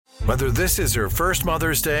Whether this is her first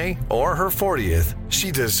Mother's Day or her 40th, she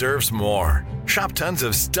deserves more. Shop tons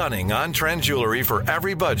of stunning on-trend jewelry for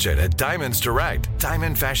every budget at Diamonds Direct.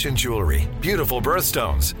 Diamond fashion jewelry, beautiful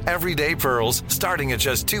birthstones, everyday pearls starting at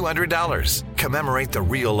just $200. Commemorate the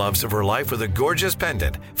real loves of her life with a gorgeous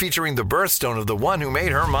pendant featuring the birthstone of the one who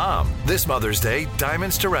made her mom. This Mother's Day,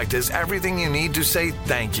 Diamonds Direct is everything you need to say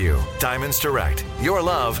thank you. Diamonds Direct. Your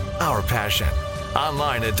love, our passion.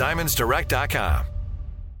 Online at diamondsdirect.com.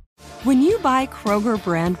 When you buy Kroger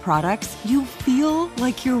brand products, you feel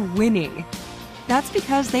like you're winning. That's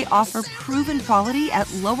because they offer proven quality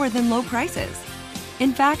at lower than low prices.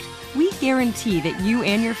 In fact, we guarantee that you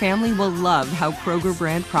and your family will love how Kroger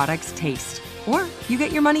brand products taste, or you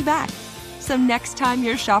get your money back. So next time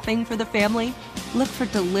you're shopping for the family, look for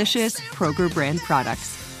delicious Kroger brand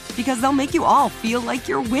products, because they'll make you all feel like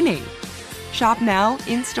you're winning. Shop now,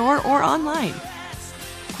 in-store, or online.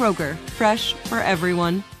 Kroger, fresh for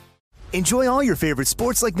everyone. Enjoy all your favorite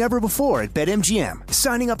sports like never before at BetMGM.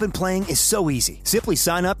 Signing up and playing is so easy. Simply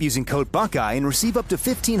sign up using code Buckeye and receive up to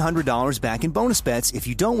 $1,500 back in bonus bets if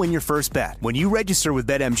you don't win your first bet. When you register with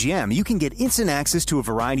BetMGM, you can get instant access to a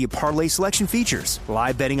variety of parlay selection features,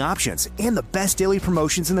 live betting options, and the best daily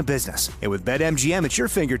promotions in the business. And with BetMGM at your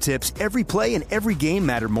fingertips, every play and every game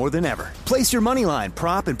matter more than ever. Place your moneyline,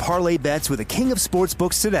 prop, and parlay bets with the king of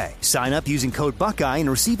sportsbooks today. Sign up using code Buckeye and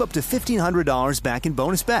receive up to $1,500 back in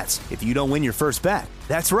bonus bets if you don't win your first bet.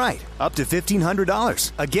 That's right, up to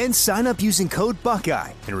 $1,500. Again, sign up using code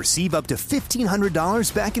Buckeye and receive up to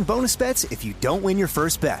 $1,500 back in bonus bets if you don't win your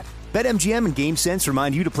first bet. BetMGM and GameSense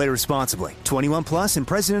remind you to play responsibly. 21 plus and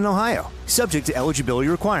present in Ohio. Subject to eligibility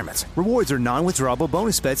requirements. Rewards are non-withdrawable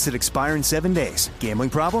bonus bets that expire in 7 days. Gambling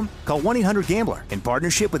problem? Call 1-800-GAMBLER in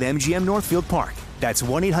partnership with MGM Northfield Park. That's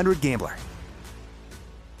 1-800-GAMBLER.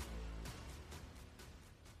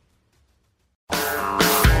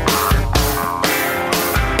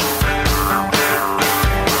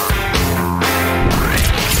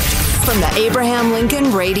 From the Abraham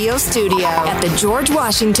Lincoln Radio Studio at the George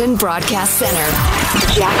Washington Broadcast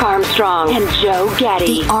Center, Jack Armstrong and Joe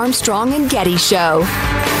Getty. The Armstrong and Getty Show.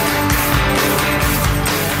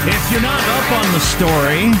 If you're not up on the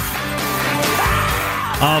story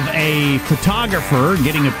of a photographer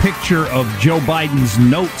getting a picture of Joe Biden's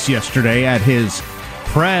notes yesterday at his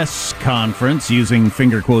press conference, using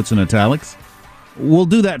finger quotes and italics, we'll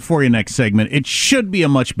do that for you next segment. It should be a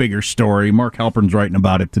much bigger story. Mark Halpern's writing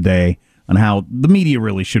about it today on how the media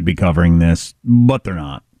really should be covering this, but they're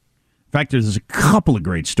not. In fact, there's a couple of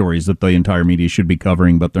great stories that the entire media should be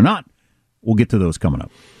covering, but they're not. We'll get to those coming up.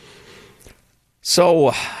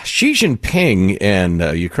 So Xi Jinping and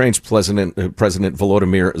Ukraine's President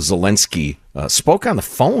Volodymyr Zelensky spoke on the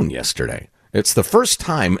phone yesterday. It's the first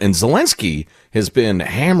time, and Zelensky has been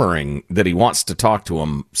hammering that he wants to talk to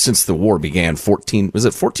him since the war began 14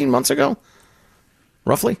 months ago?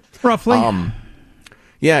 Roughly?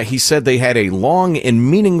 Yeah, he said they had a long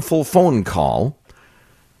and meaningful phone call.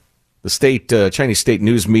 The Chinese state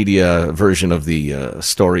news media version of the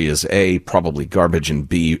story is A, probably garbage, and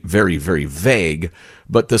B, very, very vague.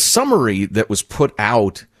 But the summary that was put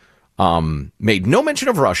out made no mention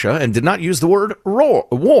of Russia and did not use the word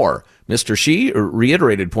war. Mr. Xi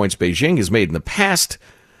reiterated points Beijing has made in the past.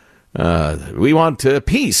 We want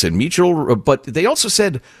peace and mutual, but they also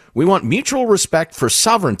said we want mutual respect for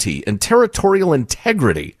sovereignty and territorial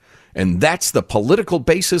integrity. And that's the political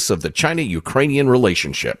basis of the China-Ukrainian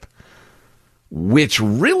relationship, which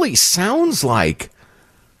really sounds like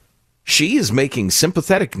Xi is making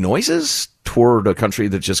sympathetic noises toward a country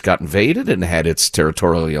that just got invaded and had its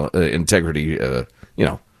territorial integrity,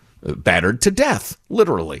 battered to death,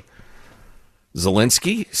 literally.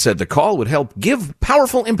 Zelensky said the call would help give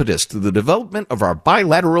powerful impetus to the development of our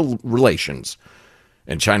bilateral relations.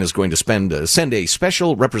 And China's going to send a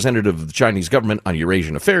special representative of the Chinese government on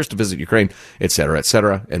Eurasian affairs to visit Ukraine, et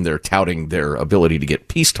cetera, and they're touting their ability to get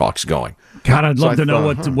peace talks going. God, I'd love to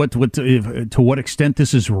know to what extent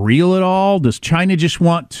this is real at all. Does China just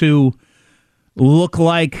want to look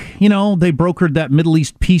like, they brokered that Middle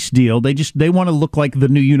East peace deal? They want to look like the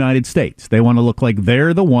new United States. They want to look like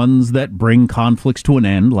they're the ones that bring conflicts to an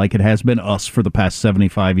end, like it has been us for the past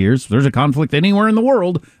 75 years. If there's a conflict anywhere in the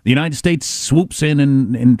world, the United States swoops in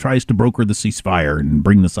and tries to broker the ceasefire and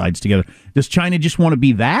bring the sides together. Does China just want to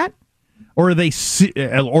be that? Or are they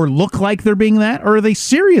or look like they're being that? Or are they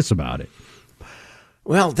serious about it?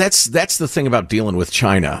 Well, that's the thing about dealing with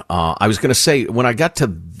China. I was going to say, when I got to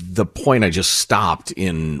the point I just stopped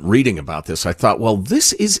in reading about this, I thought, well,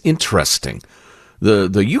 this is interesting.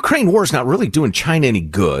 The Ukraine war is not really doing China any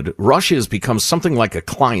good. Russia has become something like a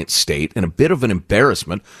client state and a bit of an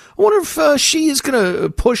embarrassment. I wonder if Xi is going to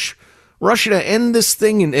push Russia to end this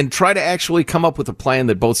thing and try to actually come up with a plan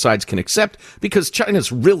that both sides can accept, because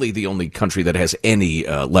China's really the only country that has any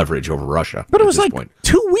leverage over Russia. But it was like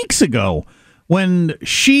 2 weeks ago when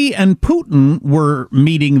Xi and Putin were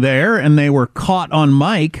meeting there, and they were caught on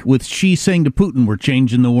mic with Xi saying to Putin, "We're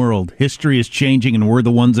changing the world. History is changing, and we're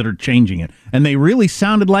the ones that are changing it." And they really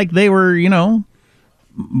sounded like they were,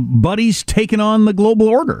 buddies taking on the global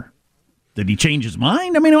order. Did he change his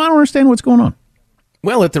mind? I mean, I don't understand what's going on.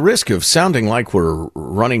 Well, at the risk of sounding like we're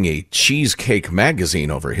running a cheesecake magazine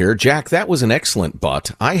over here, Jack, that was an excellent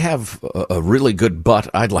butt. I have a really good butt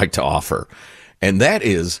I'd like to offer, and that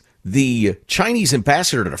is the Chinese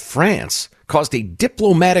ambassador to France caused a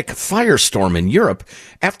diplomatic firestorm in Europe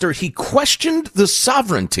after he questioned the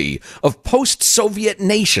sovereignty of post-Soviet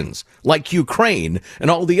nations like Ukraine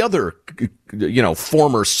and all the other,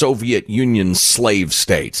 former Soviet Union slave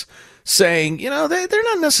states, saying, they're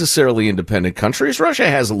not necessarily independent countries. Russia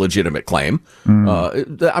has a legitimate claim.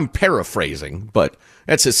 I'm paraphrasing, but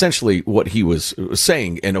that's essentially what he was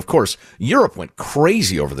saying. And, of course, Europe went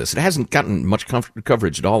crazy over this. It hasn't gotten much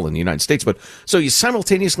coverage at all in the United States. But so you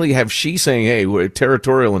simultaneously have Xi saying, hey,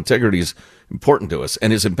 territorial integrity is important to us,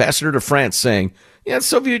 and his ambassador to France saying, yeah, the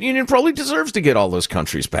Soviet Union probably deserves to get all those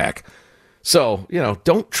countries back. So,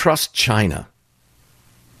 don't trust China.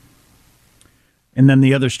 And then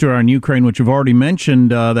the other story on Ukraine, which you've already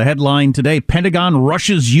mentioned, the headline today, Pentagon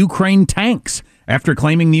rushes Ukraine tanks after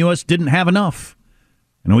claiming the U.S. didn't have enough.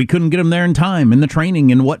 And we couldn't get them there in time, in the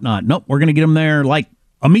training and whatnot. Nope, we're going to get them there,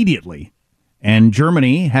 immediately. And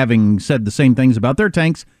Germany, having said the same things about their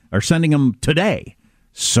tanks, are sending them today.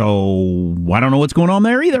 So I don't know what's going on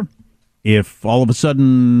there either. If all of a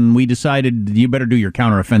sudden we decided you better do your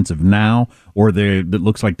counteroffensive now, or it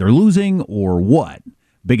looks like they're losing, or what?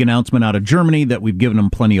 Big announcement out of Germany that we've given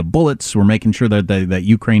them plenty of bullets. We're making sure that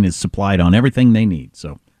Ukraine is supplied on everything they need.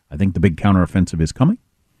 So I think the big counteroffensive is coming,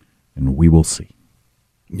 and we will see.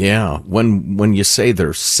 Yeah, when you say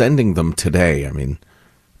they're sending them today, I mean,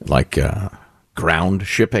 ground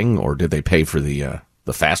shipping, or did they pay for the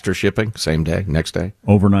faster shipping, same day, next day?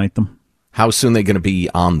 Overnight them. How soon are they going to be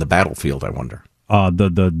on the battlefield, I wonder?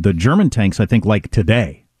 The German tanks, I think,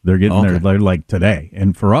 today. They're getting there today.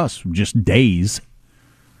 And for us, just days.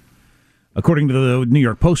 According to the New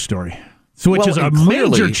York Post story. So which is a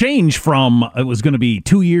major change from it was going to be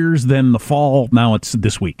 2 years, then the fall, now it's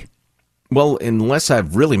this week. Well, unless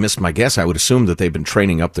I've really missed my guess, I would assume that they've been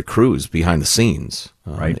training up the crews behind the scenes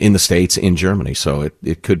in the States, in Germany. So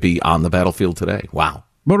it could be on the battlefield today. Wow.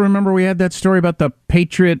 But remember we had that story about the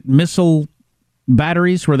Patriot missile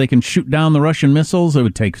batteries where they can shoot down the Russian missiles? It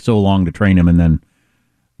would take so long to train them, and then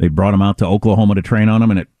they brought them out to Oklahoma to train on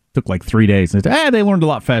them, and it took 3 days. They learned a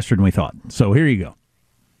lot faster than we thought. So here you go.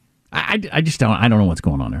 I don't know what's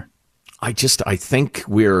going on there. I think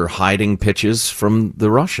we're hiding pitches from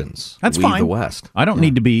the Russians. That's fine. The West. I don't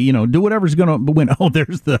need to be, do whatever's going to win. Oh,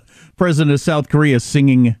 there's the president of South Korea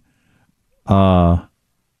singing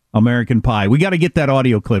American Pie. We got to get that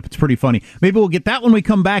audio clip. It's pretty funny. Maybe we'll get that when we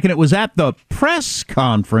come back. And it was at the press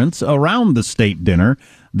conference around the state dinner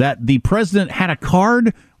that the president had a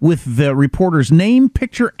card with the reporter's name,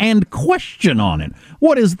 picture, and question on it.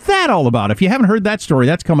 What is that all about? If you haven't heard that story,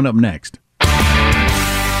 that's coming up next.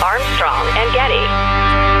 Armstrong and Getty.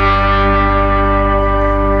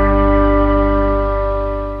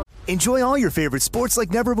 Enjoy all your favorite sports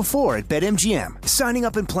like never before at BetMGM. Signing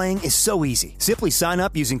up and playing is so easy. Simply sign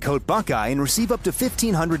up using code Buckeye and receive up to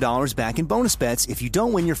 $1,500 back in bonus bets if you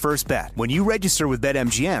don't win your first bet. When you register with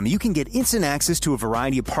BetMGM, you can get instant access to a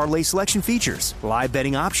variety of parlay selection features, live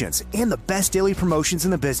betting options, and the best daily promotions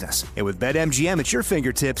in the business. And with BetMGM at your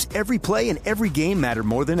fingertips, every play and every game matter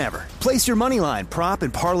more than ever. Place your moneyline, prop,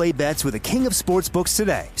 and parlay bets with the king of sportsbooks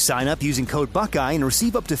today. Sign up using code Buckeye and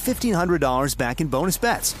receive up to $1,500 back in bonus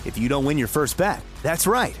bets if you don't win your first bet. That's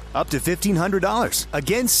right, up to $1,500.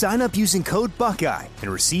 Again, sign up using code Buckeye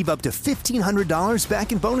and receive up to $1,500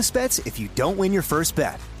 back in bonus bets if you don't win your first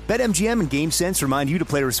bet. BetMGM and GameSense remind you to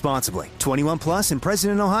play responsibly. 21 plus and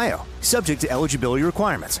present in Ohio. Subject to eligibility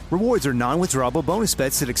requirements. Rewards are non-withdrawable bonus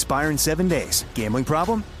bets that expire in 7 days. Gambling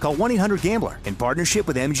problem? Call 1-800-GAMBLER in partnership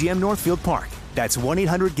with MGM Northfield Park. That's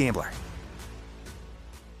 1-800-GAMBLER.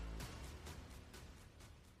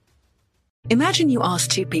 Imagine you ask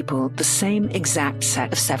two people the same exact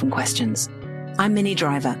set of 7 questions. I'm Minnie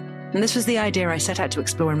Driver, and this was the idea I set out to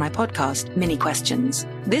explore in my podcast, Mini Questions.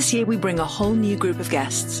 This year, we bring a whole new group of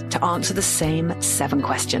guests to answer the same 7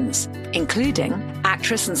 questions, including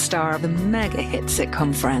actress and star of the mega hit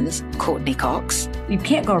sitcom Friends, Courtney Cox, You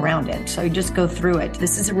can't go around it, so you just go through it.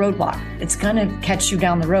 This is a roadblock. It's going to catch you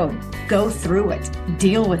down the road. Go through it.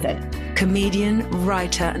 Deal with it. Comedian,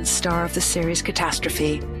 writer, and star of the series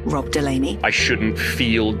Catastrophe, Rob Delaney. I shouldn't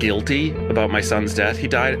feel guilty about my son's death. He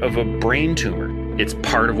died of a brain tumor. It's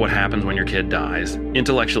part of what happens when your kid dies.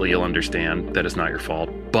 Intellectually, you'll understand that it's not your fault,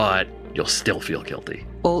 but you'll still feel guilty.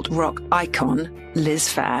 Alt-rock icon, Liz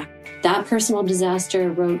Phair. That personal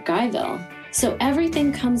disaster wrote Guyville. So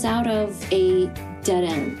everything comes out of a dead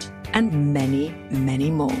end. And many,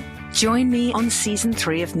 many more. Join me on Season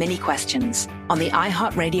 3 of Mini Questions on the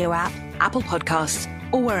iHeartRadio app, Apple Podcasts,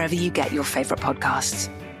 or wherever you get your favorite podcasts.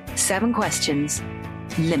 7 questions,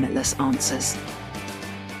 limitless answers.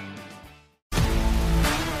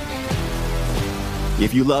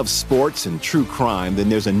 If you love sports and true crime, then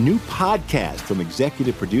there's a new podcast from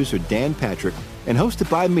executive producer Dan Patrick and hosted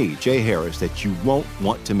by me, Jay Harris, that you won't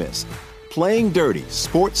want to miss. Playing Dirty: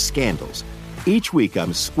 Sports Scandals. Each week,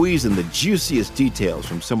 I'm squeezing the juiciest details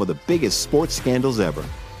from some of the biggest sports scandals ever.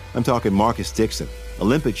 I'm talking Marcus Dixon,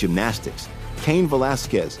 Olympic gymnastics, Cain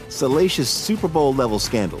Velasquez, salacious Super Bowl-level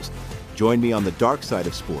scandals. Join me on the dark side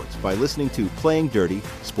of sports by listening to Playing Dirty: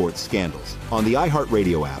 Sports Scandals on the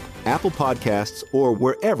iHeartRadio app, Apple Podcasts, or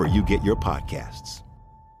wherever you get your podcasts.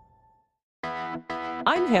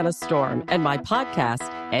 I'm Hannah Storm, and my podcast,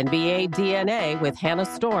 NBA DNA with Hannah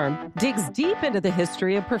Storm, digs deep into the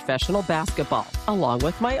history of professional basketball, along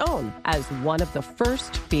with my own, as one of the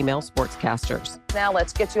first female sportscasters. Now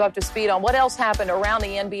let's get you up to speed on what else happened around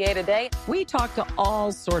the NBA today. We talk to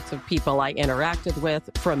all sorts of people I interacted with,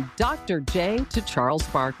 from Dr. J to Charles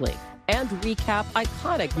Barkley, and recap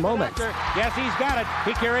iconic moments. Yes, he's got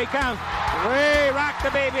it. Here he comes. Way rock the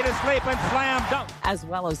baby to sleep and slam dunk. As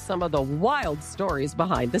well as some of the wild stories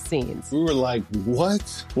behind the scenes. We were like,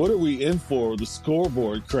 what? What are we in for? The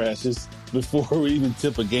scoreboard crashes before we even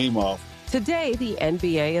tip a game off. Today, the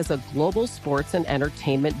NBA is a global sports and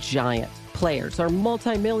entertainment giant. Players are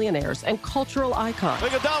multimillionaires and cultural icons.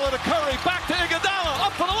 Iguodala to Curry, back to Iguodala,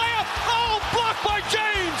 up for the layup. Oh, blocked by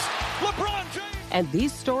James. LeBron James. And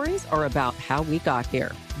these stories are about how we got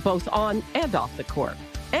here, both on and off the court.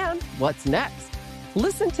 And what's next?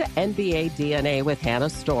 Listen to NBA DNA with Hannah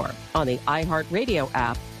Storm on the iHeartRadio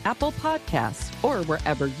app, Apple Podcasts, or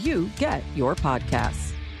wherever you get your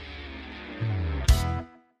podcasts.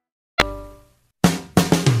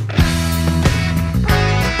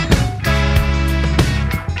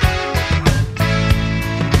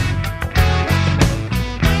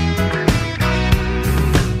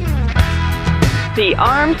 The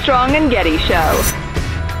Armstrong and Getty Show.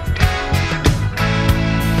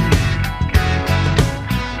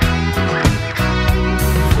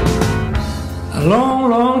 A long,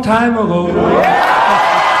 long time ago,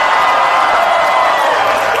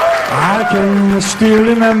 I can still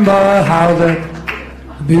remember how that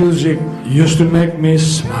music used to make me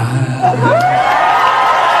smile.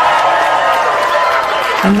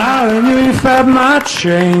 And now I knew if I had my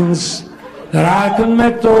chains, that I could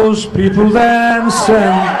make those people dance,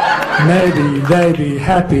 and maybe they'd be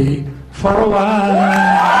happy for a while.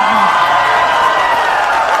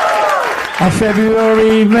 A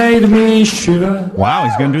February made me shiver. Wow,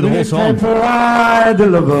 he's going to do the whole song.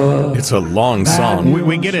 It's a long song.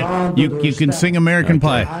 We get it. You can sing American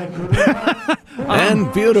Pie.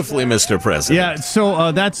 And beautifully, Mr. President. Yeah,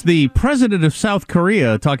 so that's the president of South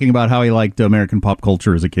Korea talking about how he liked American pop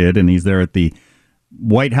culture as a kid, and he's there at the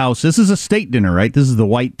White House. This is a state dinner, right? This is the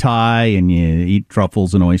white tie, and you eat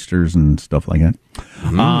truffles and oysters and stuff like that.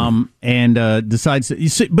 And decides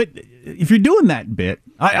to, but if you're doing that bit,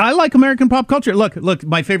 I like American pop culture. Look,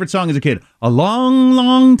 my favorite song as a kid, a long,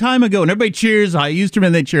 long time ago, and everybody cheers. I used to,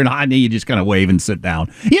 and they cheer, and you just kind of wave and sit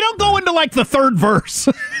down. You don't go into like the third verse.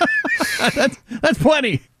 That's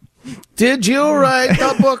plenty. Did you write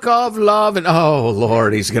the book of love? And oh,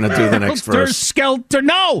 Lord, he's going to do the next verse. Skelter.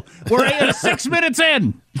 No, we're 6 minutes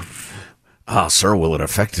in. Sir, will it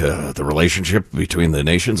affect the relationship between the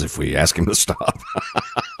nations if we ask him to stop?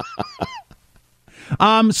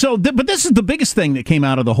 But this is the biggest thing that came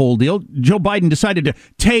out of the whole deal. Joe Biden decided to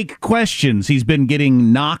take questions. He's been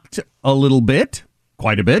getting knocked a little bit,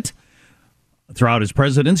 quite a bit, throughout his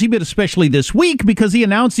presidency, but especially this week because he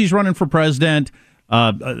announced he's running for president.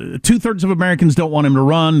 2/3 of Americans don't want him to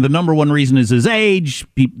run. The number one reason is his age.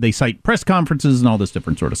 They cite press conferences and all this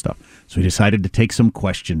different sort of stuff. So he decided to take some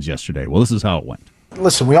questions yesterday. Well, this is how it went.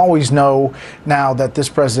 Listen, we always know now that this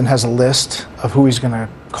president has a list of who he's going to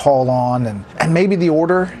call on and maybe the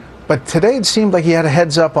order. But today it seemed like he had a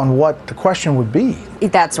heads up on what the question would be.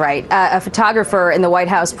 That's right. A photographer in the White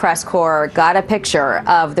House press corps got a picture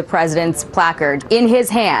of the president's placard. In his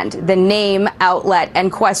hand, the name, outlet,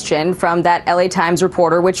 and question from that LA Times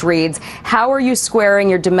reporter, which reads, "How are you squaring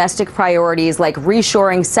your domestic priorities like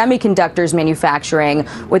reshoring semiconductors manufacturing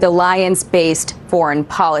with alliance-based foreign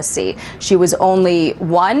policy?" She was only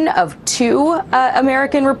one of two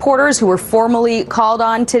American reporters who were formally called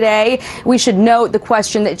on today. We should note the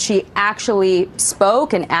question that she actually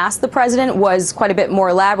spoke and asked the president was quite a bit more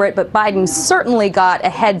elaborate, but Biden certainly got a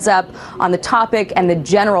heads up on the topic and the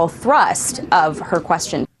general thrust of her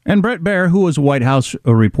question. And Brett Baer, who was a White House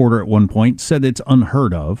reporter at one point, said it's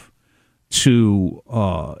unheard of to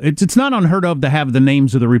it's not unheard of to have the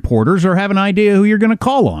names of the reporters or have an idea who you're going to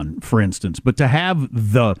call on, for instance, but to have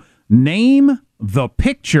the name, the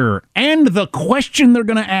picture, and the question they're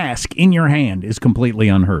going to ask in your hand is completely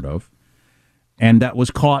unheard of. And that was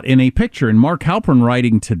caught in a picture. And Mark Halperin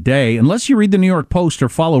writing today, unless you read the New York Post or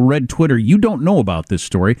follow Red Twitter, you don't know about this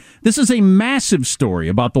story. This is a massive story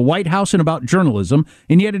about the White House and about journalism,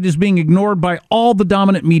 and yet it is being ignored by all the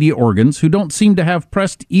dominant media organs who don't seem to have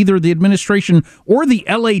pressed either the administration or the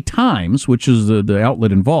LA Times, which is the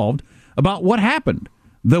outlet involved, about what happened.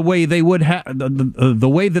 The way they would have, the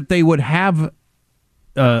way that they would have,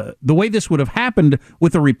 the way this would have happened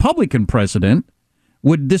with a Republican president.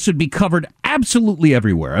 This would be covered absolutely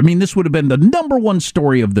everywhere. I mean, this would have been the number one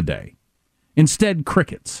story of the day. Instead,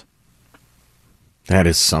 crickets. That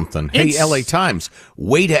is something. Hey, LA Times,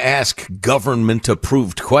 way to ask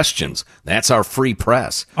government-approved questions. That's our free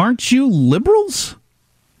press. Aren't you liberals?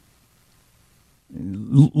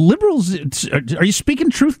 Liberals, are you speaking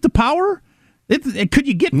truth to power? Could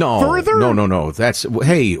you get further? No. That's,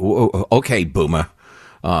 hey, okay, boomer.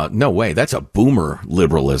 No way. That's a boomer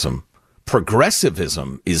liberalism.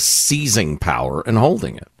 Progressivism is seizing power and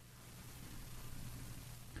holding it.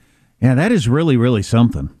 Yeah, that is really, really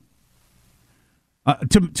something.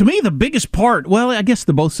 To me, the biggest part, well, I guess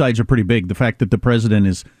both sides are pretty big. The fact that the president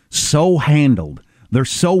is so handled, they're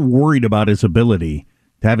so worried about his ability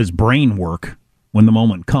to have his brain work when the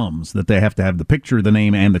moment comes that they have to have the picture, the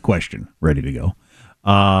name, and the question ready to go.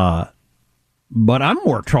 But I'm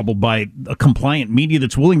more troubled by a compliant media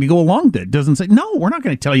that's willing to go along that doesn't say, no, we're not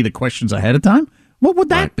going to tell you the questions ahead of time. What would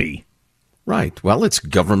that be? Right. Well, it's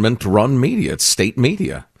government-run media. It's state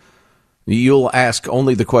media. You'll ask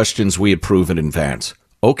only the questions we approve in advance.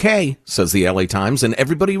 Okay, says the LA Times, and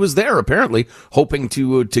everybody was there, apparently, hoping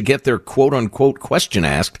to get their quote-unquote question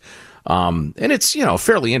asked. And it's, a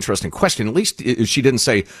fairly interesting question. At least she didn't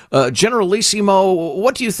say, Generalissimo,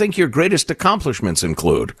 what do you think your greatest accomplishments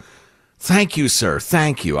include? Thank you, sir.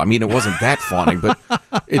 Thank you. I mean, it wasn't that fawning, but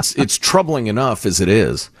it's troubling enough as it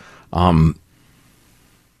is.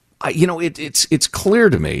 It's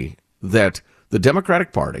clear to me that the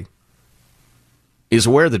Democratic Party is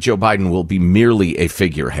aware that Joe Biden will be merely a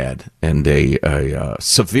figurehead and a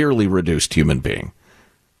severely reduced human being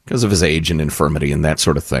because of his age and infirmity and that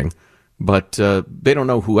sort of thing. But they don't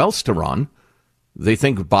know who else to run. They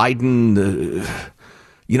think Biden...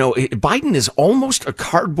 Biden is almost a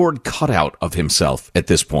cardboard cutout of himself at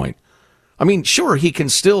this point. I mean, sure, he can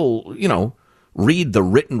still, read the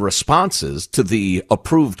written responses to the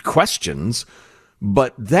approved questions,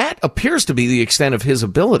 but that appears to be the extent of his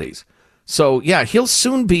abilities. So, yeah, he'll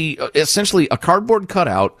soon be essentially a cardboard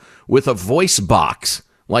cutout with a voice box,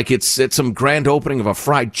 like it's at some grand opening of a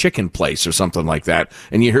fried chicken place or something like that,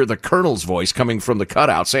 and you hear the colonel's voice coming from the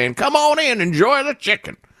cutout saying, "Come on in, enjoy the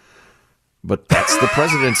chicken." But that's the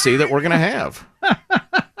presidency that we're going to have.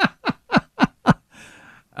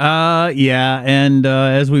 And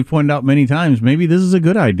as we've pointed out many times, maybe this is a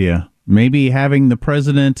good idea. Maybe having the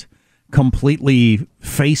president completely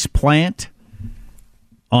face plant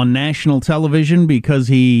on national television because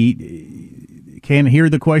he can't hear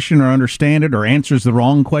the question or understand it or answers the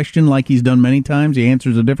wrong question like he's done many times. He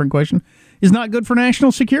answers a different question. Is not good for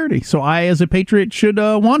national security. So I, as a patriot, should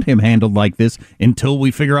want him handled like this until we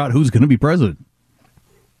figure out who's going to be president.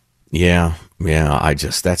 Yeah,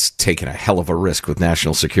 that's taking a hell of a risk with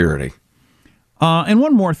national security. And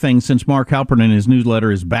one more thing, since Mark Halperin in his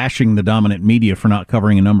newsletter is bashing the dominant media for not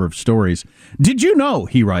covering a number of stories. Did you know,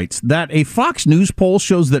 he writes, that a Fox News poll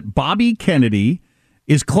shows that Bobby Kennedy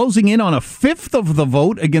is closing in on a fifth of the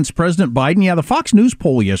vote against President Biden? Yeah, the Fox News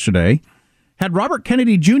poll yesterday had Robert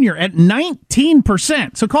Kennedy Jr. at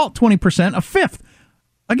 19%, so call it 20%, a fifth,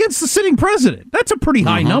 against the sitting president. That's a pretty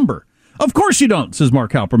high number. Of course you don't, says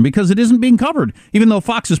Mark Halperin, because it isn't being covered. Even though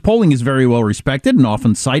Fox's polling is very well respected and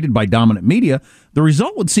often cited by dominant media, the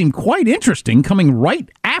result would seem quite interesting coming right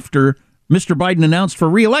after Mr. Biden announced for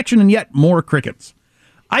re-election, and yet more crickets.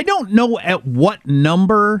 I don't know at what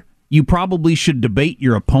number you probably should debate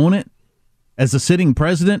your opponent as a sitting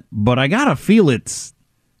president, but I got to feel it's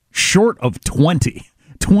short of 20.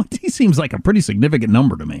 20 seems like a pretty significant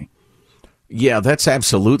number to me. Yeah, that's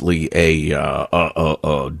absolutely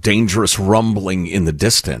a dangerous rumbling in the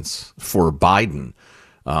distance for Biden.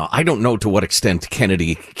 I don't know to what extent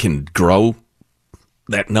Kennedy can grow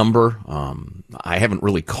that number. I haven't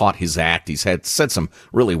really caught his act. He's said some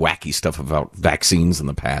really wacky stuff about vaccines in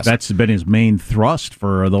the past. That's been his main thrust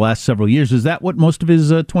for the last several years. Is that what most of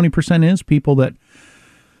his 20% is? People that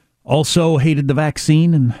also hated the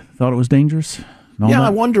vaccine and thought it was dangerous? Yeah,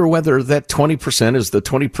 I wonder whether that 20% is the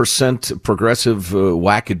 20% progressive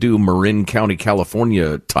wackadoo Marin County,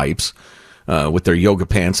 California types with their yoga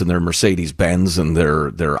pants and their Mercedes-Benz and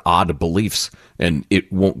their odd beliefs, and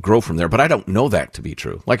it won't grow from there. But I don't know that to be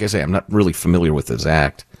true. Like I say, I'm not really familiar with his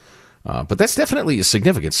act. But that's definitely a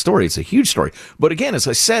significant story. It's a huge story. But again, as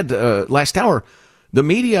I said last hour, the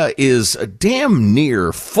media is damn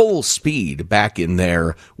near full speed back in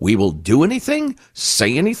there. We will do anything,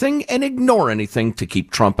 say anything, and ignore anything to keep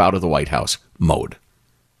Trump out of the White House mode.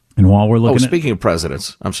 And while we're looking speaking of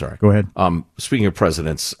presidents, I'm sorry. Go ahead. Speaking of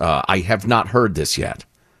presidents, I have not heard this yet.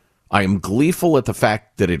 I am gleeful at the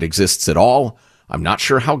fact that it exists at all. I'm not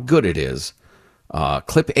sure how good it is.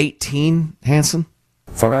 Clip 18, Hanson.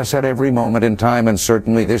 For us at every moment in time, and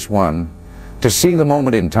certainly this one, to see the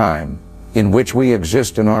moment in time in which we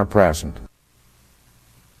exist in our present.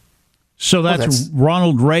 So that's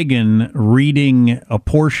Ronald Reagan reading a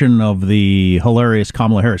portion of the hilarious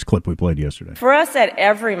Kamala Harris clip we played yesterday. For us at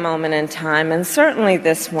every moment in time, and certainly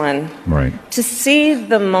this one, right, to see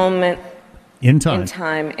the moment in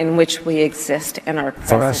time in which we exist in our present.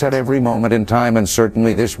 For us at every moment in time, and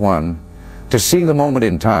certainly this one, to see the moment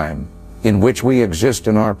in time in which we exist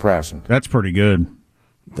in our present. That's pretty good.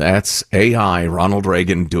 That's AI Ronald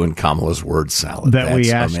Reagan doing Kamala's word salad.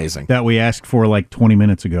 That's amazing. That we asked for like 20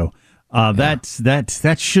 minutes ago.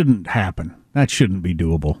 That shouldn't happen. That shouldn't be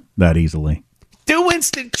doable that easily. Do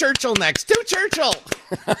Winston Churchill next. Do Churchill.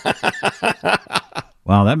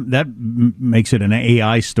 Wow, that makes it an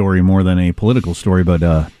AI story more than a political story.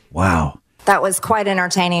 But wow, that was quite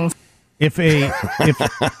entertaining. If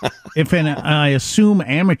an I assume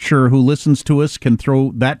amateur who listens to us can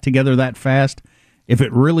throw that together that fast. If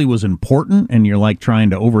it really was important and you're like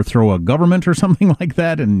trying to overthrow a government or something like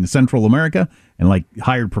that in Central America and like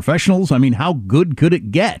hired professionals, I mean, how good could it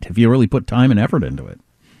get if you really put time and effort into it?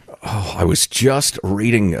 Oh, I was just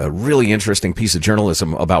reading a really interesting piece of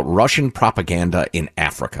journalism about Russian propaganda in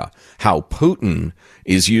Africa, how Putin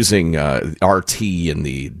is using RT and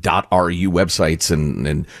the .ru websites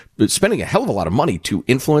and spending a hell of a lot of money to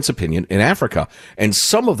influence opinion in Africa. And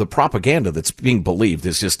some of the propaganda that's being believed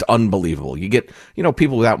is just unbelievable. You get,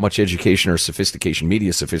 people without much education or sophistication,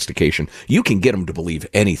 media sophistication, you can get them to believe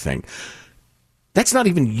anything. That's not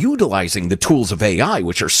even utilizing the tools of AI,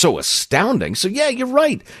 which are so astounding. So, yeah, you're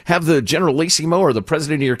right. Have the Generalissimo or the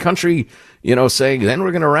president of your country, saying, then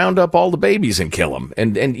we're going to round up all the babies and kill them.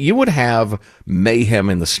 And you would have mayhem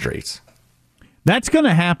in the streets. That's going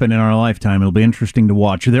to happen in our lifetime. It'll be interesting to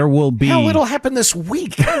watch. There will be... Hell, it'll happen this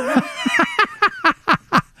week.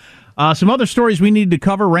 Some other stories we need to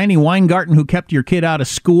cover. Randy Weingarten, who kept your kid out of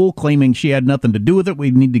school, claiming she had nothing to do with it.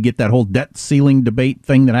 We need to get that whole debt ceiling debate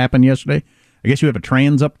thing that happened yesterday. I guess you have a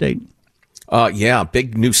trans update? Yeah,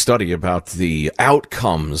 big new study about the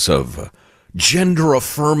outcomes of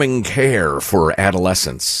gender-affirming care for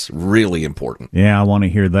adolescents. Really important. Yeah, I want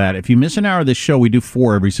to hear that. If you miss an hour of this show, we do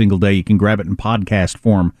 4 every single day. You can grab it in podcast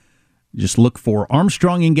form. Just look for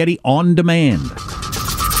Armstrong and Getty On Demand.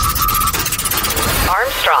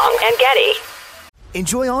 Armstrong and Getty.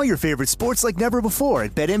 Enjoy all your favorite sports like never before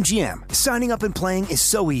at BetMGM. Signing up and playing is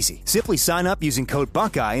so easy. Simply sign up using code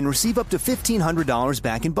Buckeye and receive up to $1,500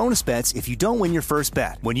 back in bonus bets if you don't win your first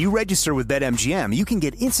bet. When you register with BetMGM, you can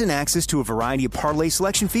get instant access to a variety of parlay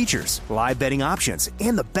selection features, live betting options,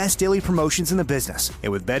 and the best daily promotions in the business.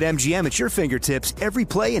 And with BetMGM at your fingertips, every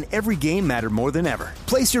play and every game matter more than ever.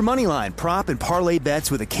 Place your moneyline, prop, and parlay bets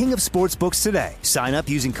with the king of sportsbooks today. Sign up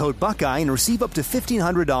using code Buckeye and receive up to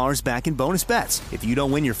 $1,500 back in bonus bets if you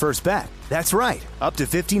don't win your first bet. That's right, up to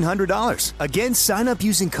 $1,500. Again, sign up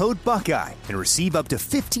using code Buckeye and receive up to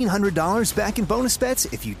 $1,500 back in bonus bets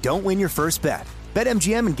if you don't win your first bet.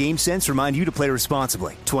 BetMGM and GameSense remind you to play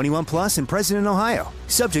responsibly. 21 plus and present in Ohio.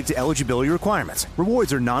 Subject to eligibility requirements.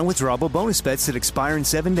 Rewards are non-withdrawable bonus bets that expire in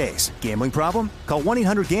 7 days. Gambling problem? Call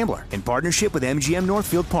 1-800-GAMBLER in partnership with MGM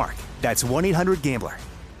Northfield Park. That's 1-800-GAMBLER.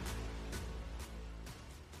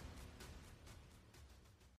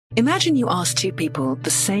 Imagine you ask 2 people the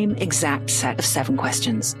same exact set of 7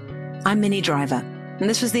 questions. I'm Minnie Driver, And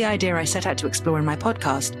this was the idea I set out to explore in my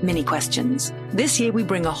podcast, Mini Questions. This year, we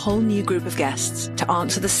bring a whole new group of guests to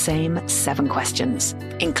answer the same 7 questions,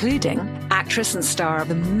 including actress and star of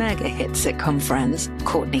the mega hit sitcom Friends,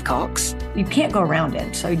 Courtney Cox. You can't go around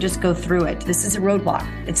it, so you just go through it. This is a roadblock.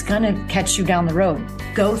 It's going to catch you down the road.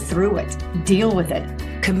 Go through it. Deal with it.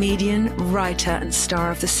 Comedian, writer, and star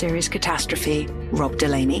of the series Catastrophe, Rob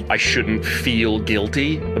Delaney. I shouldn't feel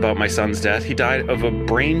guilty about my son's death. He died of a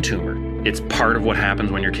brain tumor. It's part of what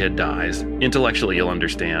happens when your kid dies. Intellectually, you'll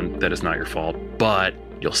understand that it's not your fault, but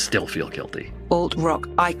you'll still feel guilty. Alt-rock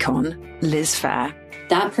icon, Liz Phair.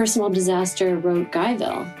 That personal disaster wrote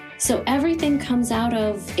Guyville. So everything comes out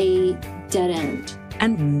of a dead end.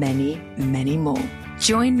 And many, many more.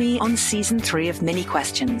 Join me on Season 3 of Mini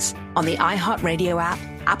Questions on the iHeartRadio app,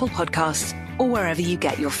 Apple Podcasts, or wherever you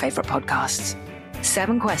get your favorite podcasts.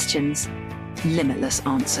 7 questions, limitless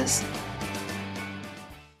answers.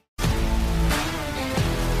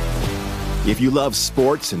 If you love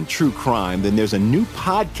sports and true crime, then there's a new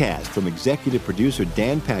podcast from executive producer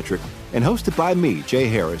Dan Patrick and hosted by me, Jay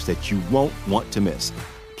Harris, that you won't want to miss.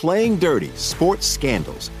 Playing Dirty: Sports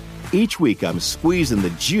Scandals. Each week, I'm squeezing the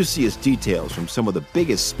juiciest details from some of the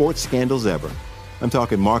biggest sports scandals ever. I'm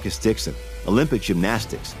talking Marcus Dixon, Olympic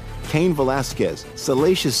gymnastics, Cain Velasquez,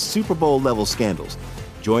 salacious Super Bowl-level scandals.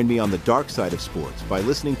 Join me on the dark side of sports by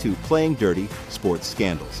listening to Playing Dirty: Sports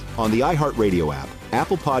Scandals on the iHeartRadio app,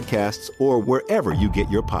 Apple Podcasts, or wherever you get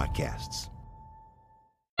your podcasts.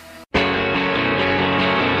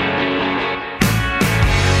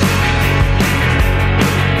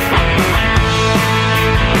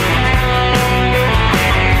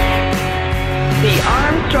 The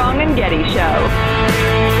Armstrong and Getty Show.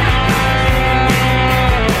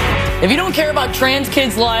 If you don't care about trans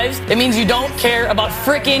kids' lives, it means you don't care about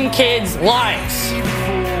frickin' kids' lives.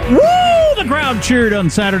 Woo! The crowd cheered on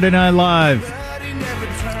Saturday Night Live.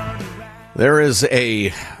 There is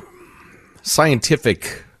a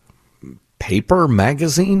scientific paper,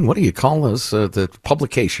 magazine, what do you call this? The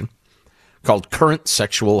publication called Current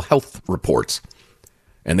Sexual Health Reports.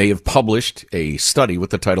 And they have published a study with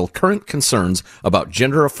the title Current Concerns About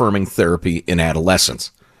Gender-Affirming Therapy in Adolescence.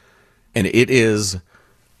 And it is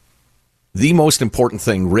the most important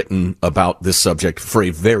thing written about this subject for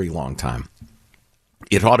a very long time.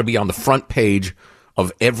 It ought to be on the front page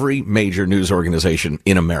of every major news organization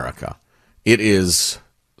in America. It is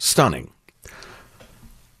stunning.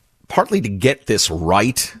 Partly to get this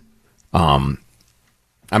right, I'm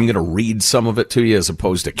going to read some of it to you as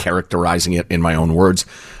opposed to characterizing it in my own words.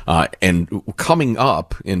 And coming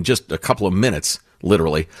up in just a couple of minutes,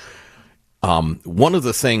 literally, one of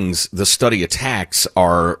the things the study attacks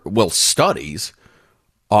studies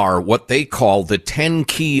are what they call the 10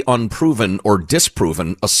 key unproven or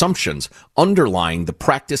disproven assumptions underlying the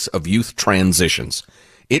practice of youth transitions.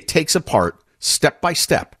 It takes apart, step by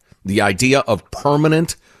step, the idea of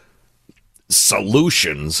permanent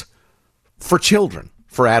solutions for children,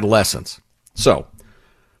 for adolescents. So,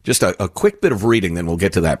 just a quick bit of reading, then we'll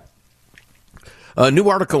get to that. A new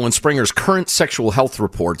article in Springer's Current Sexual Health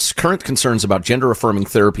Reports, Current Concerns About Gender-Affirming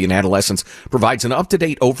Therapy in Adolescence, provides an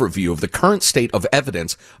up-to-date overview of the current state of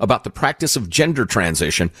evidence about the practice of gender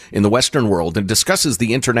transition in the Western world and discusses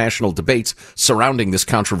the international debates surrounding this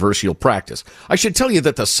controversial practice. I should tell you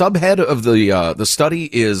that the subhead of the study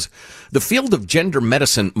is, the field of gender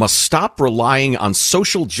medicine must stop relying on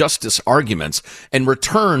social justice arguments and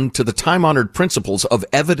return to the time-honored principles of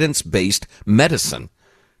evidence-based medicine.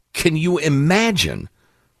 Can you imagine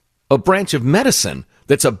a branch of medicine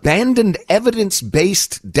that's abandoned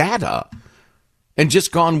evidence-based data and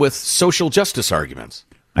just gone with social justice arguments?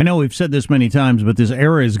 I know we've said this many times, but this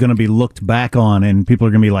era is going to be looked back on, and people are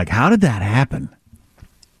going to be like, how did that happen?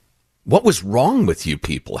 What was wrong with you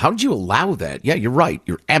people? How did you allow that? Yeah, you're right.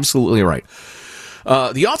 You're absolutely right.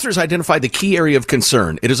 The authors identified the key area of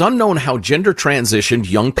concern. It is unknown how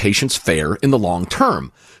gender-transitioned young patients fare in the long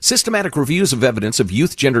term. Systematic reviews of evidence of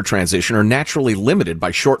youth gender transition are naturally limited by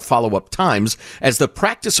short follow-up times, as the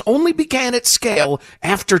practice only began at scale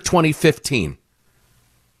after 2015.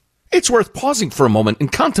 It's worth pausing for a moment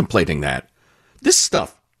and contemplating that. This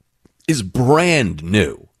stuff is brand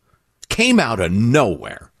new. Came out of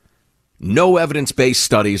nowhere. No evidence-based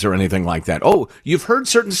studies or anything like that. Oh, you've heard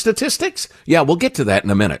certain statistics? Yeah, we'll get to that in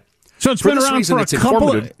a minute. So it's been around for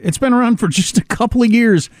it's been around for just a couple of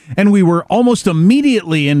years, and we were almost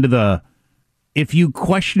immediately into the, if you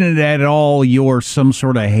question it at all, you're some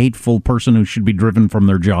sort of hateful person who should be driven from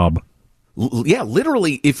their job. Yeah,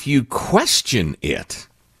 literally, if you question it.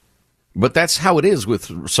 But that's how it is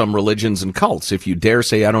with some religions and cults. If you dare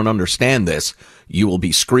say, I don't understand this, you will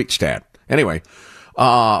be screeched at. Anyway,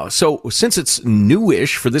 So since it's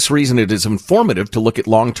newish, for this reason, it is informative to look at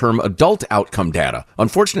long-term adult outcome data.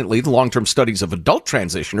 Unfortunately, the long-term studies of adult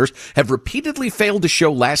transitioners have repeatedly failed to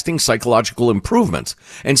show lasting psychological improvements.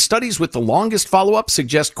 And studies with the longest follow-up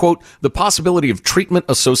suggest, quote, the possibility of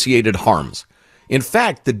treatment-associated harms. In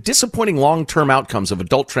fact, the disappointing long-term outcomes of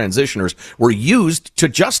adult transitioners were used to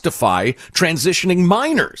justify transitioning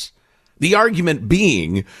minors. The argument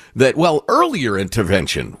being that, well, earlier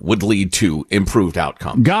intervention would lead to improved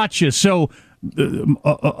outcomes. Gotcha. So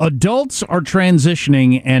adults are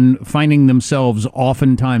transitioning and finding themselves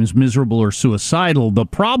oftentimes miserable or suicidal. The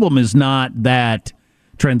problem is not that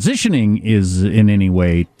transitioning is in any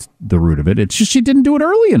way the root of it. It's just you didn't do it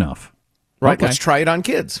early enough. Right. Okay. Let's try it on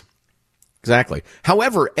kids. Exactly.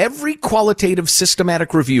 However, every qualitative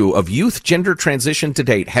systematic review of youth gender transition to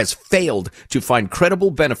date has failed to find credible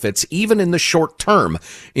benefits even in the short term,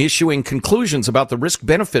 issuing conclusions about the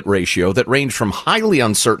risk-benefit ratio that range from highly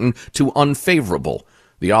uncertain to unfavorable.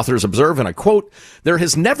 The authors observe, and I quote, there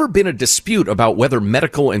has never been a dispute about whether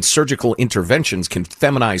medical and surgical interventions can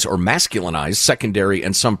feminize or masculinize secondary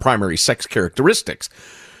and some primary sex characteristics.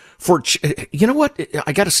 You know what?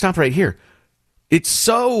 I got to stop right here. It's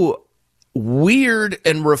so weird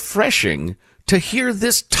and refreshing to hear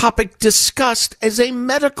this topic discussed as a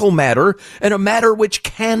medical matter and a matter which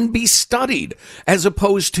can be studied, as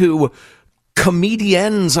opposed to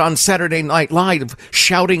comedians on Saturday Night Live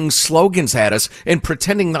shouting slogans at us and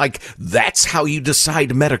pretending like that's how you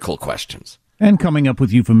decide medical questions. And coming up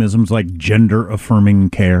with euphemisms like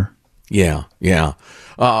gender-affirming care. Yeah.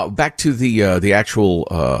 Back to the actual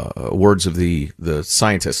words of the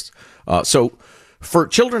scientists. So for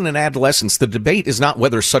children and adolescents, the debate is not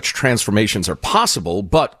whether such transformations are possible,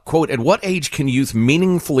 but, quote, at what age can youth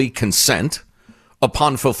meaningfully consent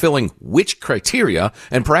upon fulfilling which criteria,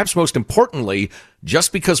 and perhaps most importantly,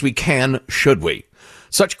 just because we can, should we?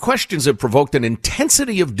 Such questions have provoked an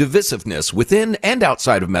intensity of divisiveness within and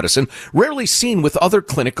outside of medicine, rarely seen with other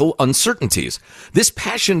clinical uncertainties. This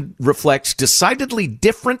passion reflects decidedly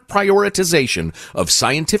different prioritization of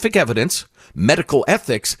scientific evidence, medical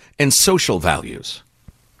ethics, and social values.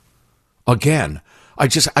 Again,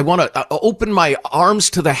 I want to open my arms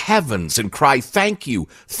to the heavens and cry, thank you,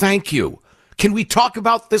 thank you. Can we talk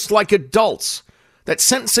about this like adults? That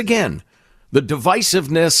sentence again. The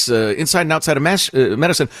divisiveness inside and outside of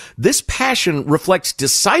medicine, this passion reflects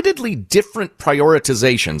decidedly different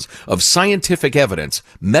prioritizations of scientific evidence,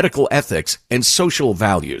 medical ethics, and social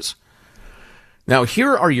values. Now,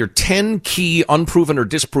 here are your 10 key unproven or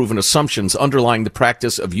disproven assumptions underlying the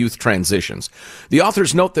practice of youth transitions. The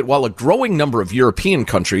authors note that while a growing number of European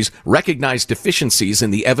countries recognize deficiencies in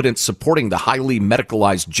the evidence supporting the highly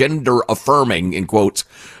medicalized gender-affirming, in quotes,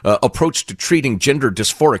 approach to treating gender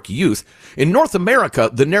dysphoric youth, in North America,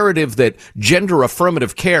 the narrative that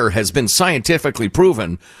gender-affirmative care has been scientifically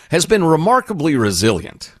proven has been remarkably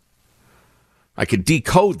resilient. I could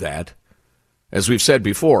decode that. As we've said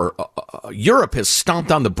before, Europe has stomped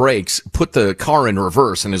on the brakes, put the car in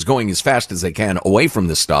reverse, and is going as fast as they can away from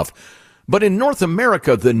this stuff. But in North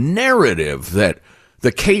America, the narrative that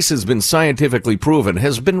the case has been scientifically proven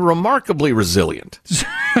has been remarkably resilient.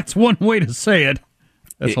 That's one way to say it.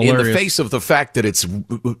 That's hilarious. In the face of the fact that it's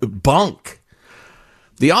bunk.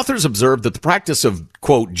 The authors observed that the practice of,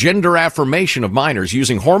 quote, gender affirmation of minors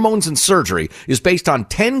using hormones and surgery is based on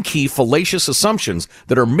 10 key fallacious assumptions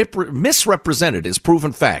that are misrepresented as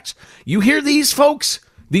proven facts. You hear these, folks?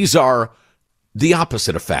 These are the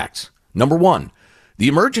opposite of facts. Number one, the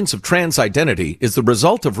emergence of trans identity is the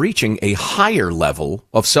result of reaching a higher level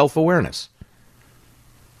of self-awareness.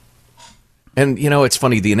 And, you know, it's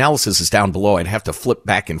funny, the analysis is down below. I'd have to flip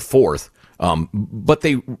back and forth. But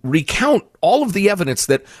they recount all of the evidence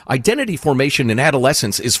that identity formation in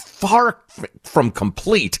adolescence is far from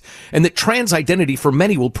complete and that trans identity for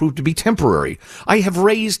many will prove to be temporary. I have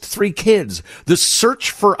raised 3 kids. The search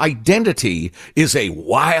for identity is a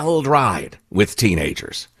wild ride with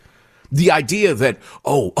teenagers. The idea that,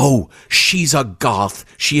 she's a goth.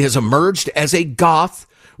 She has emerged as a goth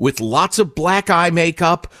with lots of black eye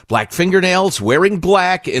makeup, black fingernails, wearing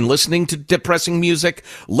black, and listening to depressing music.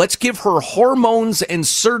 Let's give her hormones and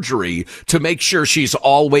surgery to make sure she's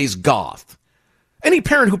always goth. Any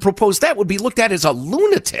parent who proposed that would be looked at as a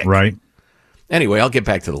lunatic. Right. Anyway, I'll get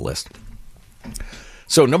back to the list.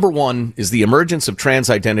 So number 1 is the emergence of trans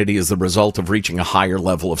identity as the result of reaching a higher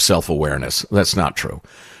level of self-awareness. That's not true.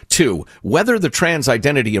 2, whether the trans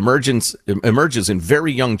identity emerges in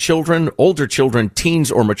very young children, older children,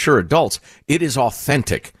 teens, or mature adults, it is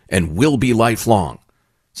authentic and will be lifelong.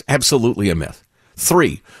 It's absolutely a myth.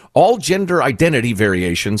 3, all gender identity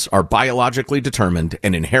variations are biologically determined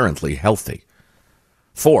and inherently healthy.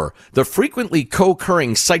 4, the frequently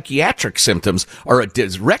co-occurring psychiatric symptoms are a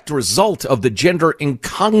direct result of the gender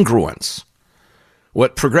incongruence,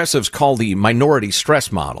 what progressives call the minority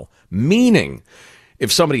stress model, meaning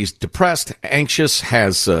if somebody's depressed, anxious,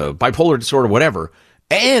 has bipolar disorder, whatever,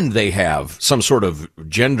 and they have some sort of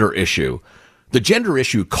gender issue, the gender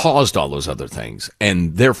issue caused all those other things,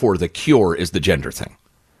 and therefore the cure is the gender thing.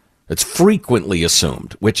 It's frequently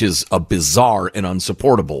assumed, which is a bizarre and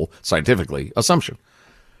unsupportable, scientifically, assumption.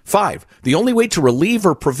 5, the only way to relieve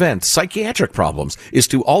or prevent psychiatric problems is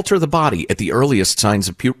to alter the body at the earliest signs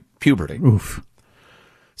of puberty. Oof.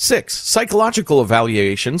 6, psychological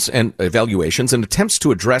evaluations and attempts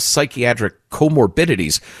to address psychiatric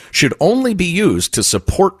comorbidities should only be used to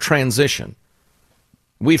support transition.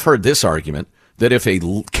 We've heard this argument that if a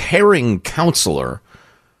caring counselor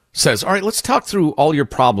says, all right, let's talk through all your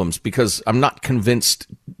problems because I'm not convinced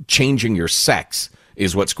changing your sex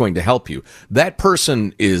is what's going to help you, that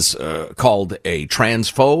person is called a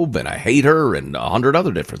transphobe and a hater and 100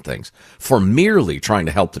 other different things for merely trying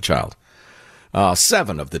to help the child.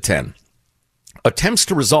 7 of the 10. Attempts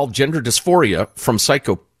to resolve gender dysphoria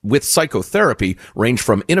with psychotherapy range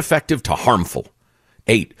from ineffective to harmful.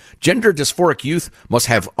 8. Gender dysphoric youth must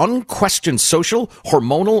have unquestioned social,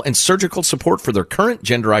 hormonal, and surgical support for their current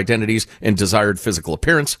gender identities and desired physical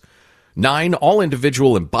appearance. 9. All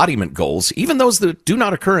individual embodiment goals, even those that do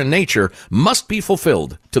not occur in nature, must be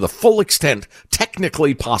fulfilled to the full extent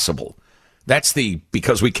technically possible. That's the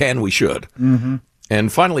because we can, we should. Mm-hmm.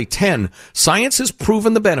 And finally, 10, science has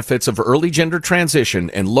proven the benefits of early gender transition,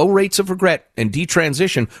 and low rates of regret and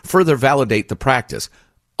detransition further validate the practice.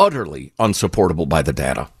 Utterly unsupportable by the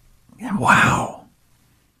data. Wow.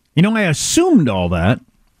 You know, I assumed all that.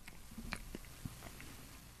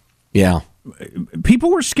 Yeah. People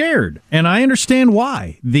were scared, and I understand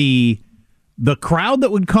why. The crowd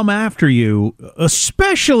that would come after you,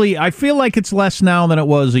 especially, I feel like it's less now than it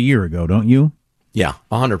was a year ago, don't you? Yeah,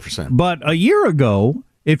 100%. But a year ago,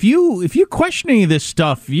 if you question any of this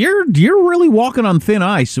stuff, you're really walking on thin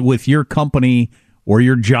ice with your company or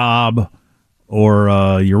your job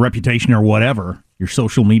or your reputation or whatever, your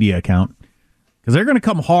social media account. Because they're going to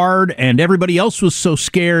come hard, and everybody else was so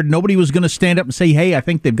scared, nobody was going to stand up and say, hey, I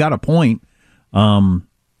think they've got a point. So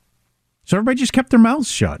everybody just kept their mouths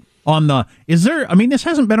shut. This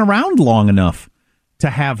hasn't been around long enough to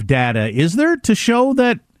have data, is there, to show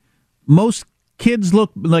that most kids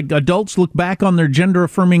adults look back on their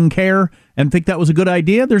gender-affirming care and think that was a good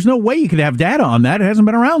idea? There's no way you could have data on that. It hasn't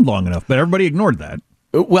been around long enough, but everybody ignored that.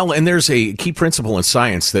 Well, and there's a key principle in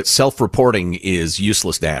science that self-reporting is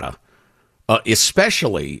useless data,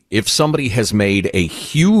 especially if somebody has made a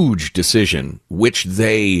huge decision, which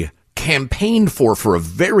they campaigned for a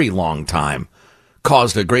very long time,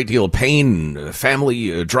 caused a great deal of pain,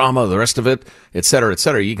 family drama, the rest of it, et cetera, et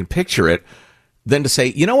cetera. You can picture it. Then to say,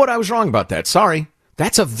 you know what, I was wrong about that. Sorry.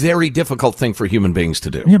 That's a very difficult thing for human beings to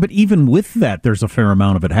do. Yeah, but even with that, there's a fair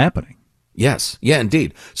amount of it happening. Yes. Yeah,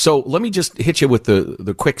 indeed. So let me just hit you with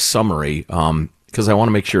the quick summary, because I want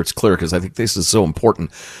to make sure it's clear, because I think this is so important.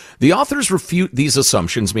 The authors refute these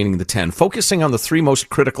assumptions, meaning the 10, focusing on the 3 most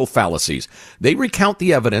critical fallacies. They recount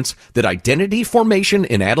the evidence that identity formation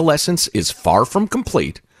in adolescence is far from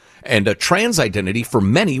complete, and a trans identity for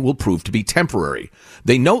many will prove to be temporary.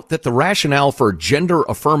 They note that the rationale for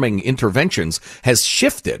gender-affirming interventions has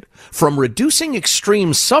shifted from reducing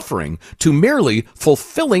extreme suffering to merely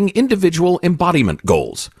fulfilling individual embodiment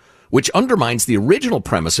goals, which undermines the original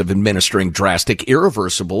premise of administering drastic,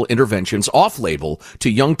 irreversible interventions off-label to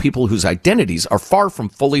young people whose identities are far from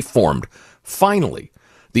fully formed. Finally,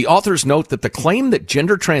 the authors note that the claim that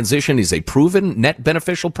gender transition is a proven net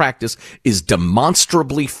beneficial practice is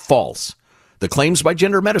demonstrably false. The claims by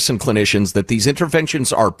gender medicine clinicians that these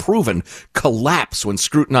interventions are proven collapse when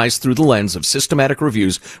scrutinized through the lens of systematic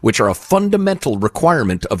reviews, which are a fundamental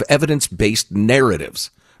requirement of evidence-based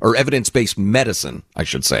narratives, or evidence-based medicine, I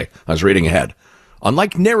should say. I was reading ahead.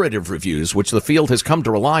 Unlike narrative reviews, which the field has come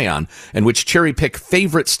to rely on, and which cherry-pick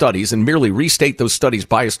favorite studies and merely restate those studies'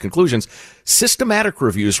 biased conclusions, systematic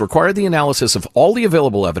reviews require the analysis of all the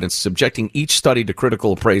available evidence, subjecting each study to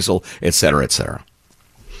critical appraisal, etc., etc.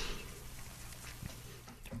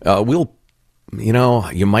 You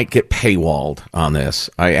might get paywalled on this.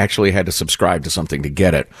 I actually had to subscribe to something to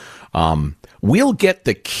get it. We'll get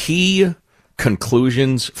the key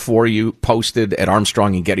conclusions for you posted at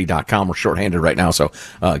armstrongandgetty.com. We're shorthanded right now, so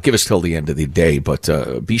give us till the end of the day, but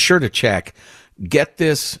be sure to check. Get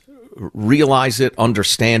this, realize it,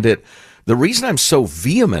 understand it. The reason I'm so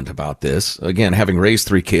vehement about this, again, having raised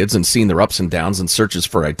 3 kids and seen their ups and downs and searches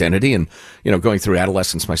for identity and, going through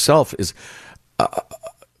adolescence myself, is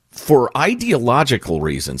for ideological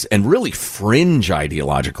reasons, and really fringe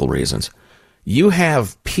ideological reasons, you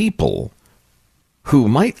have people who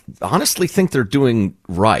might honestly think they're doing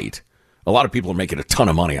right. A lot of people are making a ton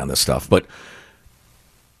of money on this stuff, but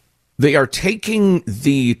they are taking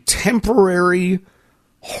the temporary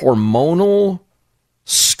hormonal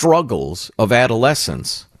struggles of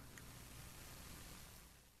adolescence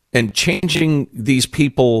and changing these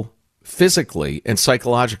people physically and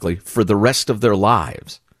psychologically for the rest of their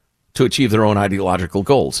lives to achieve their own ideological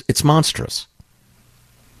goals. It's monstrous.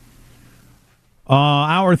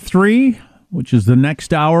 Hour 3, which is the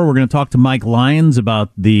next hour, we're going to talk to Mike Lyons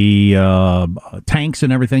about the tanks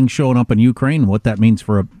and everything showing up in Ukraine, what that means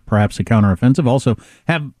for perhaps a counteroffensive. Also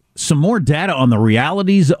have some more data on the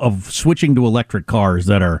realities of switching to electric cars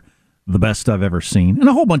that are the best I've ever seen, and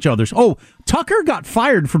a whole bunch of others. Oh, Tucker got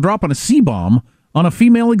fired for dropping a C-bomb on a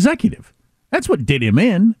female executive. That's what did him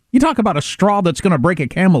in. You talk about a straw that's going to break a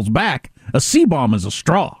camel's back. A C-bomb is a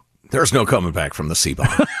straw. There's no coming back from the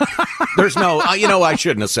C-bomb. There's no, I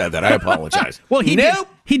shouldn't have said that. I apologize. Well, he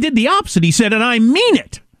did the opposite. He said, and I mean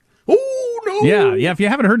it. Oh, no. Yeah, if you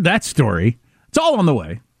haven't heard that story, it's all on the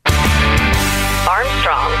way.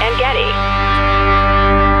 Armstrong and Getty.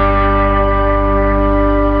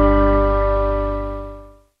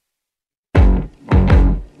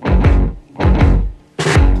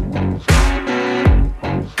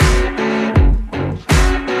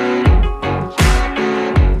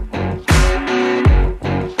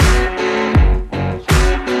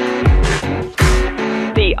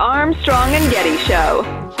 Armstrong and Getty Show.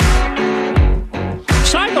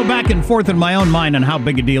 So I go back and forth in my own mind on how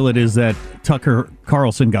big a deal it is that Tucker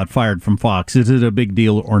Carlson got fired from Fox. Is it a big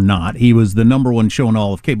deal or not? He was the number one show in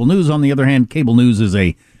all of cable news. On the other hand, cable news is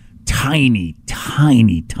a tiny,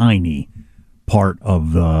 tiny, tiny part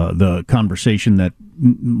of the conversation that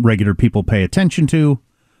regular people pay attention to.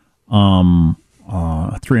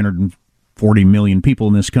 340 million people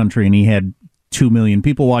in this country, and he had 2 million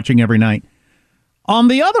people watching every night. On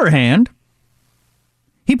the other hand,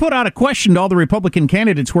 he put out a question to all the Republican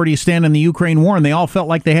candidates, where do you stand in the Ukraine war? And they all felt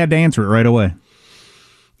like they had to answer it right away.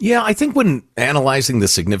 Yeah, I think when analyzing the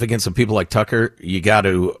significance of people like Tucker, you got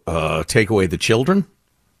to take away the children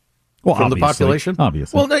from the population.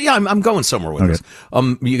 Obviously. Well, yeah, I'm going somewhere with this.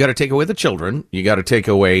 You got to take away the children. You got to take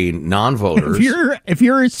away non-voters. If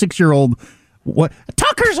you're a 6-year-old, what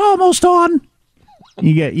Tucker's almost on.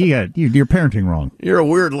 You're parenting wrong. You're a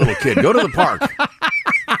weird little kid. Go to the park.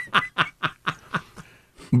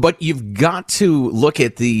 But you've got to look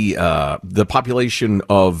at the population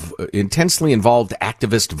of intensely involved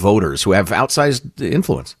activist voters who have outsized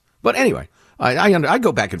influence. But anyway, I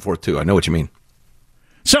go back and forth too. I know what you mean.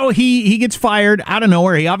 So he gets fired out of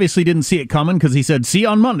nowhere. He obviously didn't see it coming because he said, see you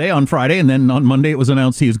on Friday. And then on Monday it was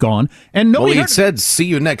announced he was gone. And nobody he said, see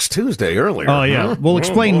you next Tuesday earlier. Oh, yeah. Huh? We'll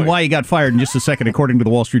explain why he got fired in just a second, according to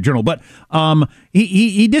the Wall Street Journal. But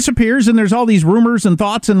he disappears, and there's all these rumors and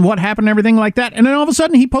thoughts and what happened and everything like that. And then all of a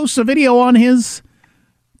sudden he posts a video on his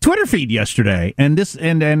Twitter feed yesterday. And this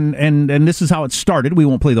is how it started. We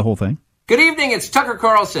won't play the whole thing. Good evening. It's Tucker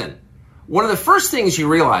Carlson. One of the first things you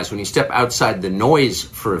realize when you step outside the noise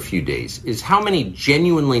for a few days is how many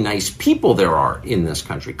genuinely nice people there are in this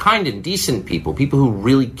country. Kind and decent people who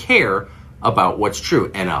really care about what's true.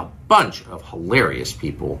 And a bunch of hilarious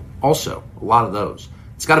people also. A lot of those.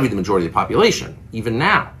 It's got to be the majority of the population, even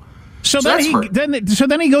now. So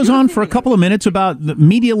then he goes on for a couple of minutes about the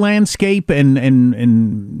media landscape and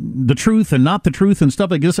the truth and not the truth and stuff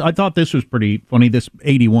like this. I thought this was pretty funny, this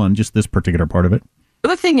 81, just this particular part of it. The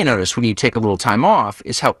other thing you notice when you take a little time off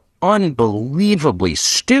is how unbelievably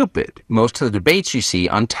stupid most of the debates you see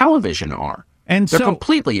on television are. And they're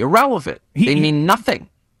completely irrelevant. They mean nothing.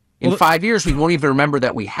 In 5 years, we won't even remember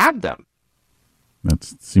that we had them. That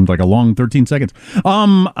seemed like a long 13 seconds.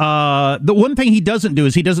 The one thing he doesn't do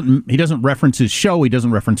is he doesn't reference his show. He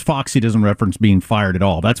doesn't reference Fox. He doesn't reference being fired at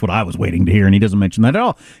all. That's what I was waiting to hear, and he doesn't mention that at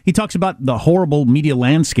all. He talks about the horrible media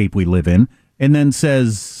landscape we live in, and then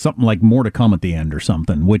says something like more to come at the end or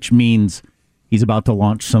something, which means he's about to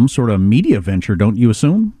launch some sort of media venture, don't you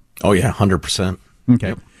assume? Oh, yeah, 100%. Okay.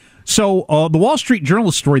 Yep. So the Wall Street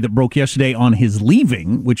Journal story that broke yesterday on his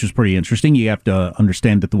leaving, which was pretty interesting. You have to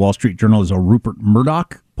understand that the Wall Street Journal is a Rupert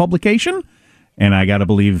Murdoch publication, and I got to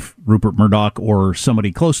believe Rupert Murdoch or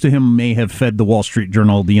somebody close to him may have fed the Wall Street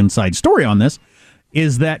Journal the inside story on this,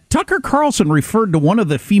 is that Tucker Carlson referred to one of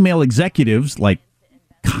the female executives, like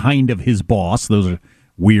kind of his boss. Those are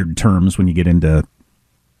weird terms when you get into,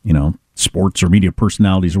 sports or media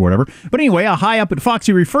personalities or whatever. But anyway, a high up at Fox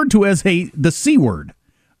he referred to as the C word,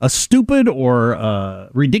 a stupid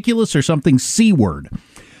or ridiculous or something C word.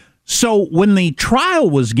 So when the trial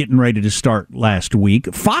was getting ready to start last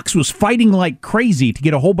week, Fox was fighting like crazy to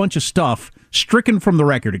get a whole bunch of stuff stricken from the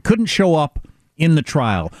record. It couldn't show up in the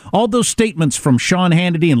trial. All those statements from Sean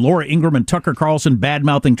Hannity and Laura Ingraham and Tucker Carlson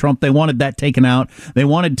bad-mouthing Trump, they wanted that taken out. They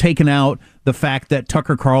wanted taken out the fact that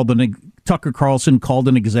Tucker Carlson called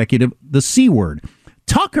an executive the C word.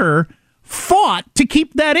 Tucker fought to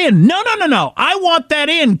keep that in. No. I want that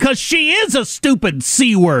in because she is a stupid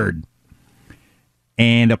C word.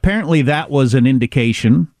 And apparently that was an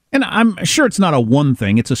indication, and I'm sure it's not a one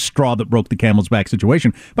thing, it's a straw that broke the camel's back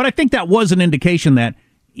situation, but I think that was an indication that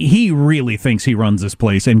he really thinks he runs this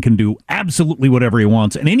place and can do absolutely whatever he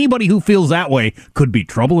wants, and anybody who feels that way could be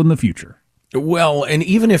trouble in the future. Well, and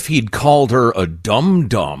even if he'd called her a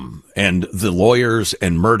dum-dum and the lawyers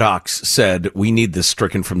and Murdoch's said, we need this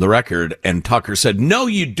stricken from the record, and Tucker said, no,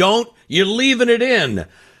 you don't, you're leaving it in.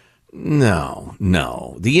 No.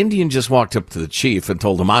 The Indian just walked up to the chief and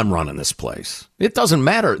told him, I'm running this place. It doesn't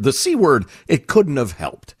matter. The C word, it couldn't have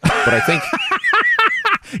helped. But I think...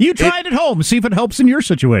 You try it at home. See if it helps in your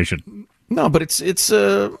situation. No, but it's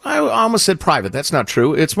I almost said private. That's not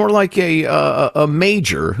true. It's more like a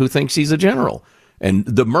major who thinks he's a general. And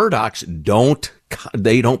the Murdochs don't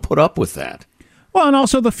put up with that. Well, and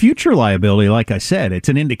also the future liability, like I said, it's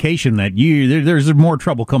an indication that there's more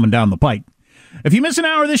trouble coming down the pike. If you miss an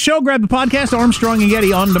hour of this show, grab the podcast Armstrong and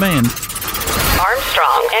Getty on demand.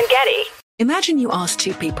 Armstrong and Getty. Imagine you ask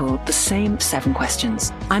two people the same 7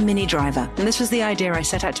 questions. I'm Minnie Driver, and this was the idea I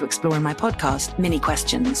set out to explore in my podcast, Mini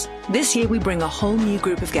Questions. This year, we bring a whole new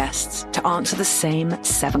group of guests to answer the same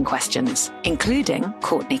 7 questions, including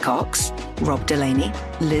Courtney Cox, Rob Delaney,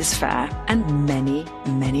 Liz Phair, and many,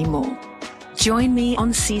 many more. Join me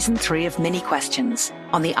on Season 3 of Mini Questions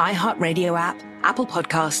on the iHeartRadio app, Apple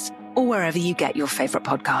Podcasts, or wherever you get your favorite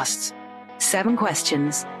podcasts. 7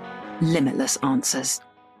 questions, limitless answers.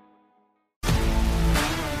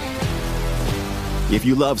 If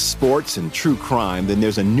you love sports and true crime, then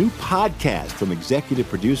there's a new podcast from executive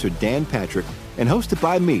producer Dan Patrick and hosted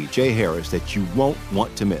by me, Jay Harris, that you won't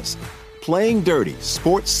want to miss. Playing Dirty: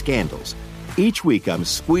 Sports Scandals. Each week, I'm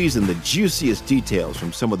squeezing the juiciest details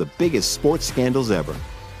from some of the biggest sports scandals ever.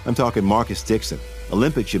 I'm talking Marcus Dixon,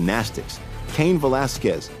 Olympic gymnastics, Cain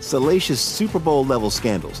Velasquez, salacious Super Bowl-level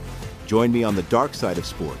scandals. Join me on the dark side of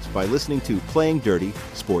sports by listening to Playing Dirty: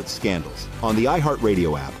 Sports Scandals on the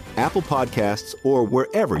iHeartRadio app, Apple Podcasts, or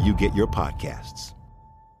wherever you get your podcasts.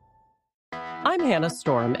 I'm Hannah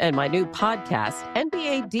Storm, and my new podcast,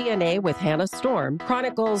 NBA DNA with Hannah Storm,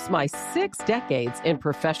 chronicles my 6 decades in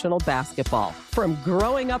professional basketball. From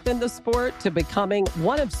growing up in the sport to becoming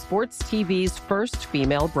one of sports TV's first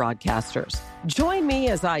female broadcasters. Join me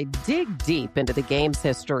as I dig deep into the game's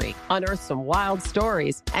history, unearth some wild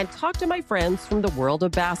stories, and talk to my friends from the world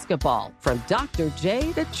of basketball, from Dr.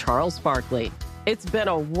 J to Charles Barkley. It's been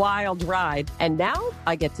a wild ride, and now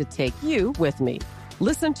I get to take you with me.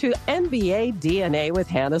 Listen to NBA DNA with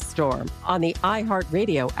Hannah Storm on the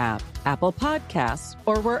iHeartRadio app, Apple Podcasts,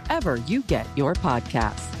 or wherever you get your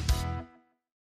podcasts.